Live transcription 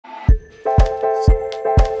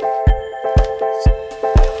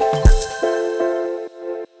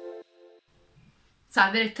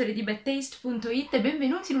Salve lettori di badtaste.it e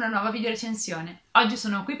benvenuti in una nuova videorecensione. Oggi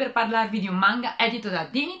sono qui per parlarvi di un manga edito da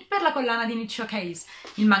Dynit per la collana Dynit Showcase.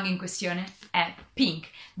 Il manga in questione è Pink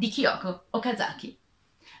di Kyoko Okazaki.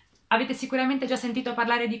 Avete sicuramente già sentito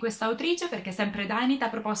parlare di questa autrice perché sempre Dynit ha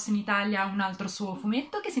proposto in Italia un altro suo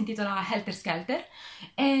fumetto che si intitola Helter Skelter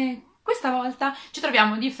e questa volta ci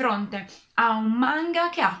troviamo di fronte a un manga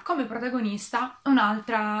che ha come protagonista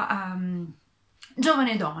un'altra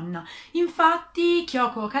giovane donna. Infatti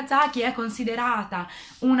Kyoko Okazaki è considerata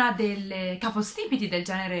una delle capostipiti del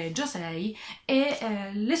genere josei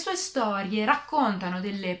e le sue storie raccontano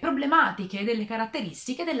delle problematiche e delle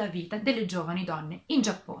caratteristiche della vita delle giovani donne in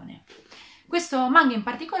Giappone. Questo manga in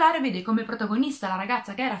particolare vede come protagonista la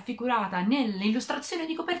ragazza che è raffigurata nell'illustrazione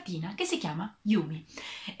di copertina, che si chiama Yumi.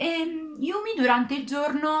 Yumi durante il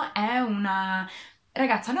giorno è una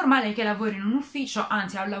ragazza normale che lavora in un ufficio,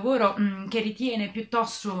 anzi ha un lavoro che ritiene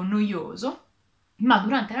piuttosto noioso, ma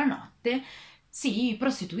durante la notte si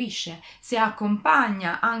prostituisce, si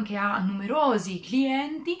accompagna anche a numerosi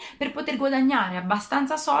clienti per poter guadagnare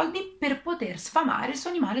abbastanza soldi per poter sfamare il suo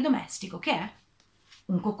animale domestico, che è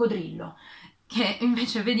un coccodrillo, che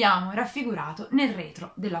invece vediamo raffigurato nel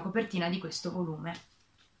retro della copertina di questo volume.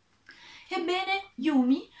 Ebbene,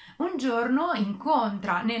 Yumi un giorno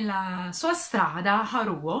incontra nella sua strada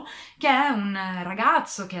Haruo, che è un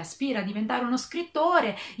ragazzo che aspira a diventare uno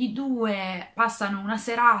scrittore. I due passano una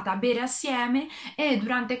serata a bere assieme e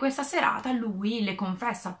durante questa serata lui le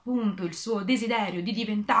confessa appunto il suo desiderio di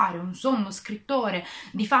diventare un sommo scrittore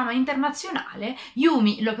di fama internazionale.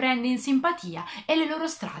 Yumi lo prende in simpatia e le loro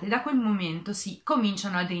strade da quel momento si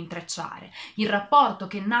cominciano ad intrecciare. Il rapporto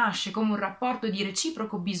che nasce come un rapporto di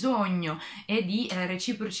reciproco bisogno e di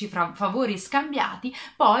reciproci favori scambiati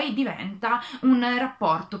poi diventa un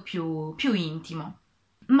rapporto più intimo.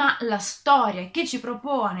 Ma la storia che ci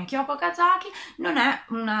propone Kyoko Okazaki non è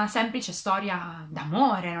una semplice storia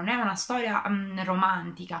d'amore, non è una storia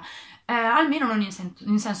romantica, almeno non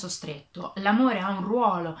in senso stretto. L'amore ha un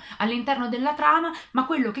ruolo all'interno della trama, ma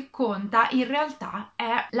quello che conta in realtà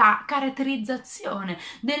è la caratterizzazione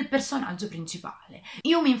del personaggio principale.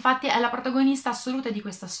 Yumi infatti è la protagonista assoluta di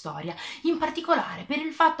questa storia, in particolare per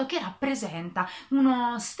il fatto che rappresenta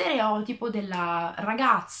uno stereotipo della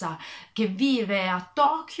ragazza che vive a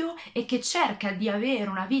Tokyo e che cerca di avere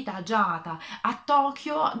una vita agiata a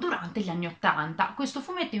Tokyo durante gli anni '80. Questo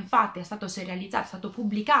fumetto infatti è stato serializzato, è stato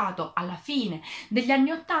pubblicato alla fine degli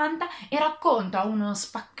anni '80 e racconta uno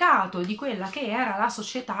spaccato di quella che era la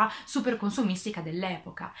società super consumistica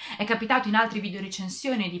dell'epoca. È capitato in altri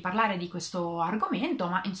videorecensioni di parlare di questo argomento,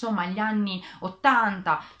 ma insomma gli anni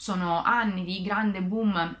 '80 sono anni di grande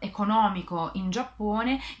boom economico in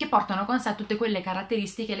Giappone che portano con sé tutte quelle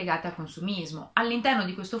caratteristiche legate al consumismo. All'interno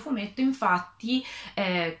di questo fumetto infatti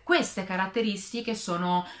queste caratteristiche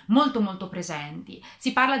sono molto presenti.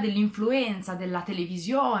 Si parla dell'influenza della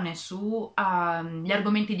televisione su gli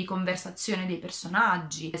argomenti di conversazione dei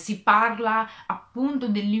personaggi, si parla appunto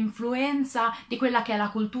dell'influenza di quella che è la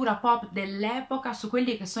cultura pop dell'epoca su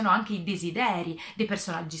quelli che sono anche i desideri dei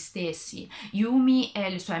personaggi stessi. Yumi e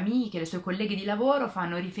le sue amiche, le sue colleghe di lavoro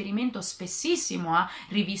fanno riferimento spessissimo a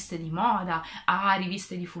riviste di moda, a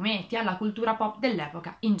riviste di fumetti, alla cultura pop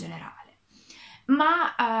dell'epoca in generale.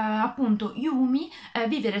 Ma appunto Yumi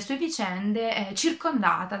vive le sue vicende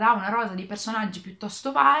circondata da una rosa di personaggi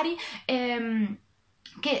piuttosto vari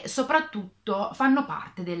che soprattutto fanno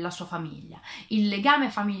parte della sua famiglia. Il legame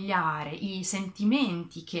familiare, i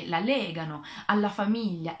sentimenti che la legano alla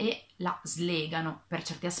famiglia e la slegano per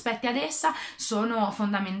certi aspetti ad essa sono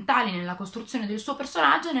fondamentali nella costruzione del suo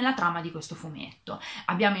personaggio e nella trama di questo fumetto.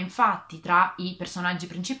 Abbiamo infatti tra i personaggi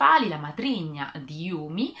principali la matrigna di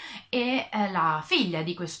Yumi e la figlia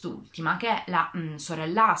di quest'ultima, che è la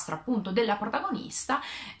sorellastra appunto della protagonista.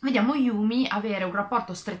 Vediamo Yumi avere un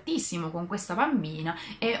rapporto strettissimo con questa bambina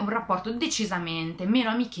e un rapporto decisamente meno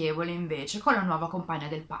amichevole invece con la nuova compagna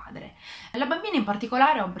del padre. La bambina in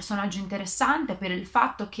particolare è un personaggio interessante per il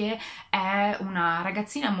fatto che è una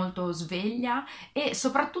ragazzina molto sveglia e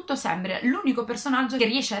soprattutto sembra l'unico personaggio che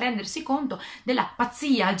riesce a rendersi conto della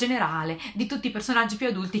pazzia generale di tutti i personaggi più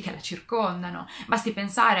adulti che la circondano. Basti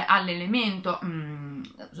pensare all'elemento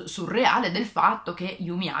surreale del fatto che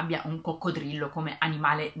Yumi abbia un coccodrillo come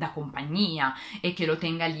animale da compagnia e che lo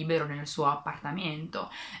tenga libero nel suo appartamento.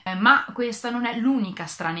 Ma questa non è l'unica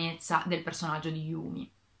stranezza del personaggio di Yumi.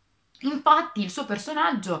 Infatti il suo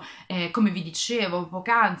personaggio, come vi dicevo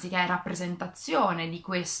poc'anzi, che è rappresentazione di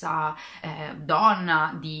questa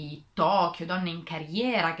donna di Tokyo, donna in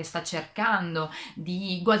carriera che sta cercando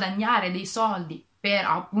di guadagnare dei soldi per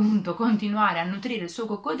appunto continuare a nutrire il suo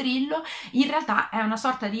coccodrillo, in realtà è una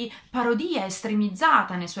sorta di parodia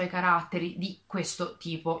estremizzata nei suoi caratteri di questo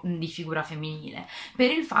tipo di figura femminile,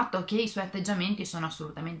 per il fatto che i suoi atteggiamenti sono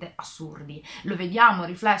assolutamente assurdi. Lo vediamo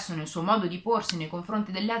riflesso nel suo modo di porsi nei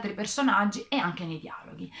confronti degli altri personaggi e anche nei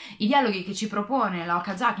dialoghi. I dialoghi che ci propone la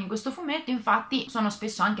Okazaki in questo fumetto, infatti, sono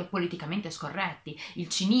spesso anche politicamente scorretti. Il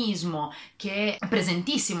cinismo, che è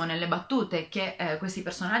presentissimo nelle battute che questi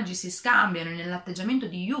personaggi si scambiano, nell'atteggiamento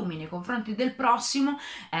di Yumi nei confronti del prossimo,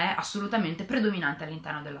 è assolutamente predominante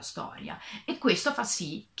all'interno della storia, e questo fa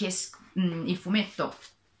sì che il fumetto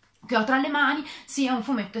che ho tra le mani sia un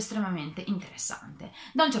fumetto estremamente interessante.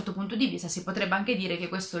 Da un certo punto di vista si potrebbe anche dire che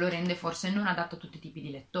questo lo rende forse non adatto a tutti i tipi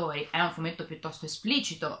di lettori. È un fumetto piuttosto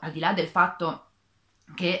esplicito, al di là del fatto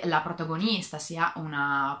che la protagonista sia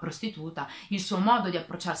una prostituta, il suo modo di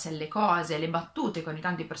approcciarsi alle cose, le battute con i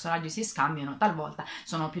tanti personaggi si scambiano, talvolta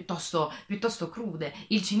sono piuttosto crude.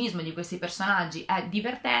 Il cinismo di questi personaggi è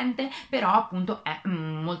divertente, però appunto è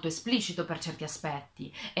molto esplicito per certi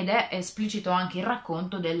aspetti, ed è esplicito anche il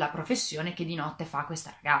racconto della professione che di notte fa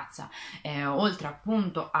questa ragazza. Oltre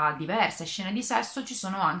appunto a diverse scene di sesso, ci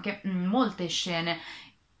sono anche molte scene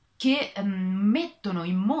che mettono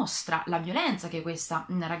in mostra la violenza che questa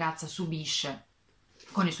ragazza subisce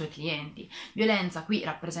con i suoi clienti, violenza qui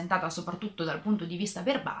rappresentata soprattutto dal punto di vista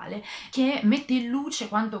verbale, che mette in luce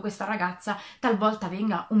quanto questa ragazza talvolta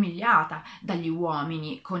venga umiliata dagli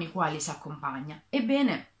uomini con i quali si accompagna.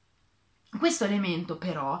 Ebbene, questo elemento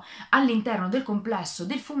però all'interno del complesso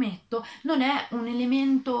del fumetto non è un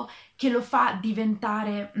elemento che lo fa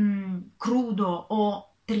diventare crudo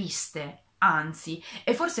o triste. Anzi,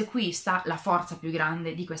 e forse qui sta la forza più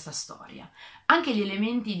grande di questa storia. Anche gli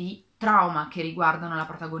elementi di trauma che riguardano la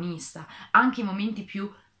protagonista, anche i momenti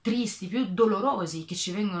più tristi, più dolorosi che ci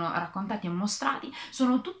vengono raccontati e mostrati,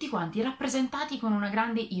 sono tutti quanti rappresentati con una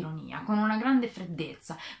grande ironia, con una grande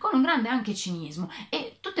freddezza, con un grande anche cinismo,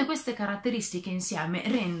 e tutte queste caratteristiche insieme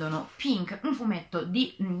rendono Pink un fumetto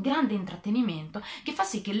di grande intrattenimento, che fa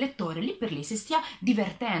sì che il lettore lì per lì si stia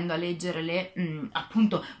divertendo a leggere le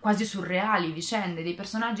appunto quasi surreali vicende dei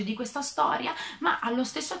personaggi di questa storia, ma allo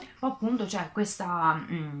stesso tempo appunto c'è questa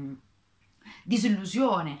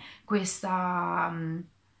disillusione, questa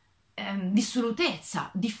dissolutezza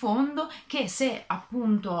di fondo che, se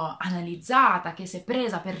appunto analizzata, che se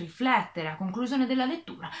presa per riflettere a conclusione della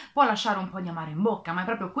lettura, può lasciare un po' di amaro in bocca, ma è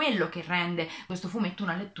proprio quello che rende questo fumetto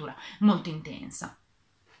una lettura molto intensa.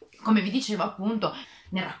 Come vi dicevo appunto,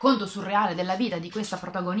 nel racconto surreale della vita di questa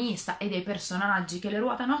protagonista e dei personaggi che le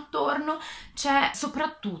ruotano attorno c'è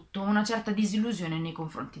soprattutto una certa disillusione nei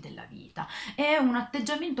confronti della vita e un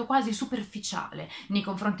atteggiamento quasi superficiale nei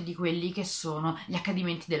confronti di quelli che sono gli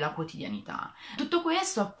accadimenti della quotidianità. Tutto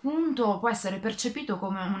questo appunto può essere percepito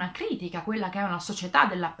come una critica a quella che è una società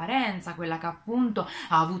dell'apparenza, quella che appunto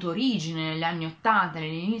ha avuto origine negli anni 80,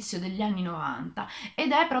 nell'inizio degli anni 90,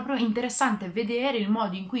 ed è proprio interessante vedere il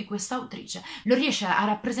modo in cui questa autrice lo riesce a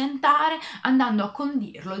rappresentare, andando a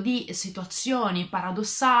condirlo di situazioni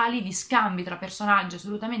paradossali, di scambi tra personaggi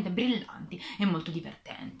assolutamente brillanti e molto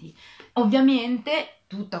divertenti. Ovviamente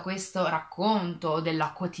tutto questo racconto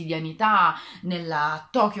della quotidianità nella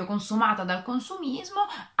Tokyo consumata dal consumismo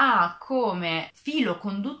ha come filo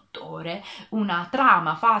conduttore una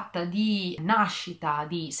trama fatta di nascita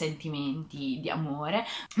di sentimenti di amore,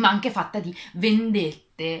 ma anche fatta di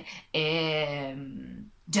vendette e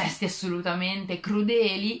gesti assolutamente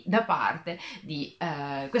crudeli da parte di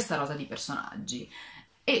questa rosa di personaggi.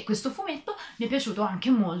 E questo fumetto mi è piaciuto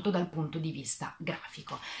anche molto dal punto di vista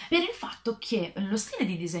grafico, per il fatto che lo stile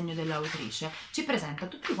di disegno dell'autrice ci presenta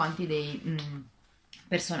tutti quanti dei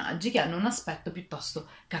personaggi che hanno un aspetto piuttosto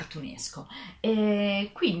cartunesco,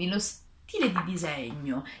 e quindi lo stile di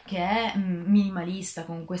disegno, che è minimalista,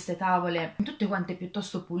 con queste tavole tutte quante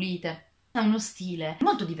piuttosto pulite, ha uno stile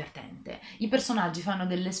molto divertente. I personaggi fanno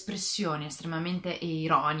delle espressioni estremamente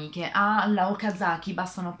ironiche. Alla Okazaki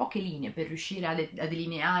bastano poche linee per riuscire a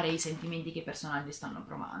delineare i sentimenti che i personaggi stanno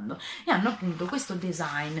provando, e hanno appunto questo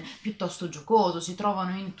design piuttosto giocoso. Si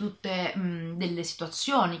trovano in tutte delle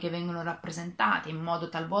situazioni che vengono rappresentate in modo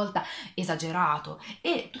talvolta esagerato,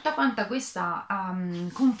 e tutta quanta questa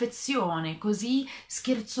confezione così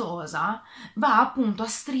scherzosa va appunto a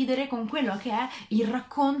stridere con quello che è il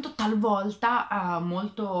racconto talvolta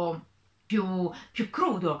molto più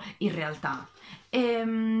crudo in realtà. E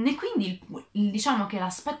quindi diciamo che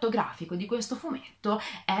l'aspetto grafico di questo fumetto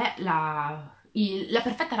è la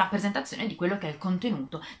perfetta rappresentazione di quello che è il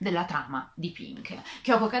contenuto della trama di Pink.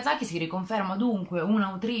 Kyoko Okazaki si riconferma dunque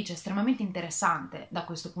un'autrice estremamente interessante da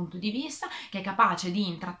questo punto di vista, che è capace di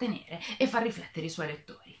intrattenere e far riflettere i suoi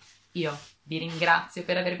lettori. Io vi ringrazio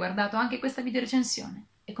per aver guardato anche questa videorecensione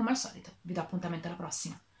e come al solito vi do appuntamento alla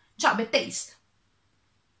prossima. Ciao, bad taste!